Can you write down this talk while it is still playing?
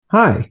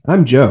Hi,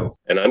 I'm Joe.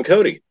 And I'm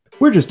Cody.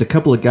 We're just a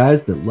couple of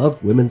guys that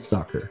love women's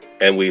soccer.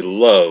 And we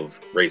love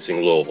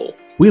Racing Louisville.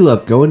 We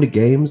love going to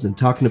games and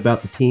talking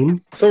about the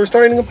team. So we're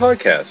starting a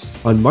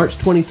podcast. On March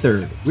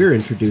 23rd, we're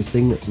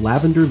introducing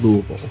Lavender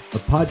Louisville, a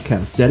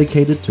podcast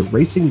dedicated to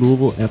Racing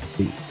Louisville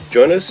FC.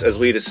 Join us as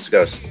we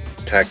discuss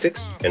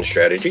tactics and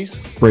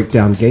strategies, break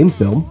down game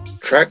film,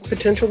 track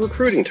potential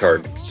recruiting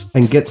targets,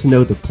 and get to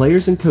know the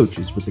players and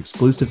coaches with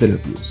exclusive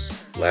interviews.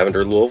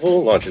 Lavender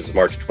Louisville launches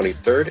March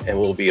 23rd and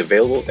will be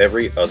available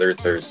every other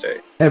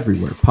Thursday.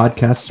 Everywhere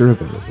podcasts are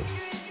available.